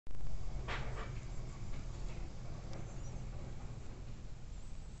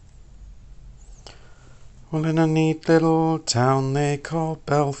Well, in a neat little town they call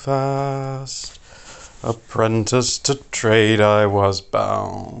Belfast, apprentice to trade I was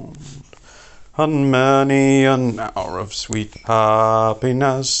bound, and many an hour of sweet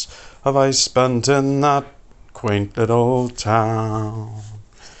happiness have I spent in that quaint little town.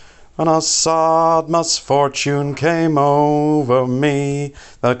 And a sad misfortune came over me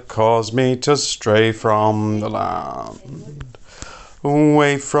that caused me to stray from the land,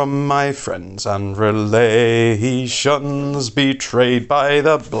 away from my friends and relations, betrayed by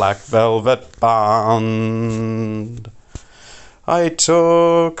the Black Velvet Band. I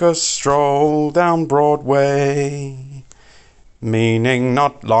took a stroll down Broadway, meaning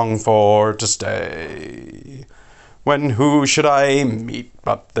not long for to stay, when who should I meet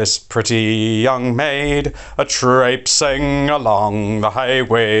but this pretty young maid, a-traipsing along the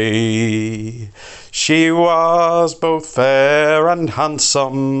highway. She was both fair and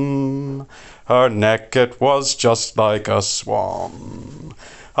handsome, her neck it was just like a swan,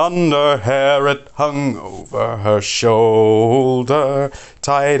 and her hair it hung over her shoulder,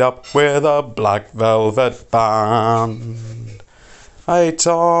 tied up with a black velvet band. I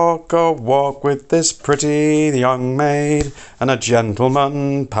took a walk with this pretty young maid, and a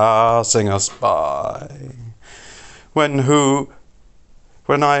gentleman passing us by, when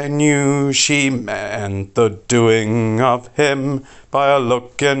I knew she meant the doing of him by a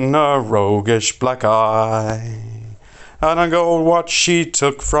look in her roguish black eye, and a gold watch she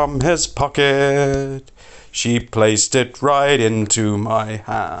took from his pocket, she placed it right into my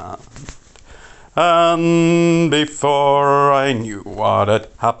hand. And before I knew what had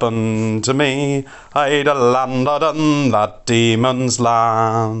happened to me, I'd landed in that demon's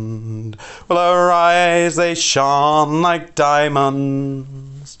land. Well, her eyes, they shone like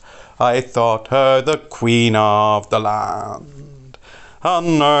diamonds, I thought her the queen of the land,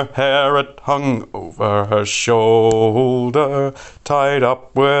 and her hair it hung over her shoulder, tied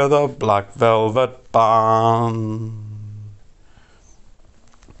up with a black velvet band.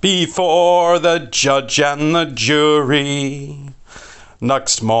 Before the judge and the jury,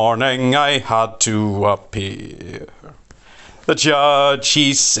 next morning I had to appear. The judge,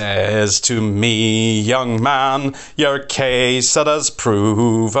 he says to me, "Young man, your case it has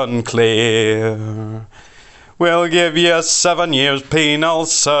proven clear. We'll give you 7 years penal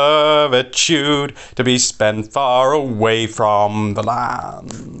servitude to be spent far away from the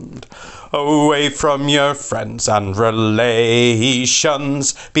land, away from your friends and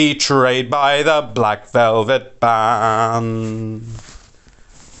relations, betrayed by the Black Velvet Band."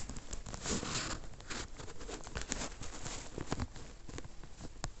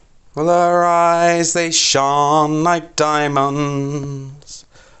 Well, her eyes, they shone like diamonds,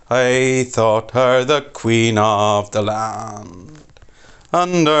 I thought her the queen of the land,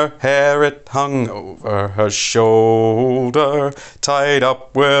 and her hair it hung over her shoulder, tied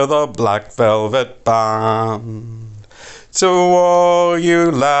up with a black velvet band. To all you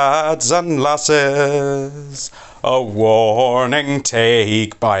lads and lasses, a warning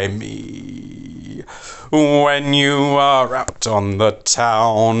take by me. When you are out on the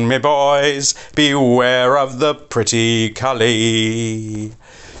town, me boys, beware of the pretty Callie.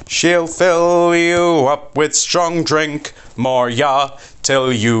 She'll fill you up with strong drink, more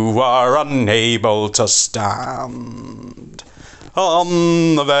till you are unable to stand.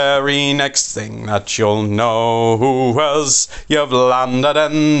 On the very next thing that you'll know is you've landed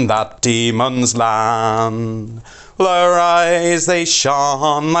in that demon's land. Her eyes, they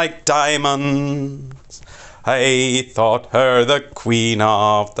shone like diamonds, I thought her the queen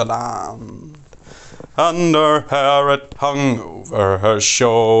of the land, and her hair it hung over her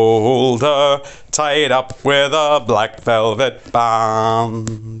shoulder, tied up with a black velvet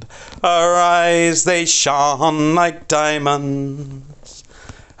band. Her eyes, they shone like diamonds,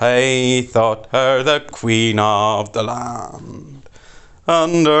 I thought her the queen of the land,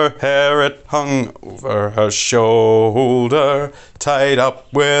 and her hair it hung over her shoulder, tied up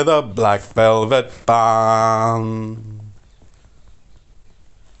with a black velvet band.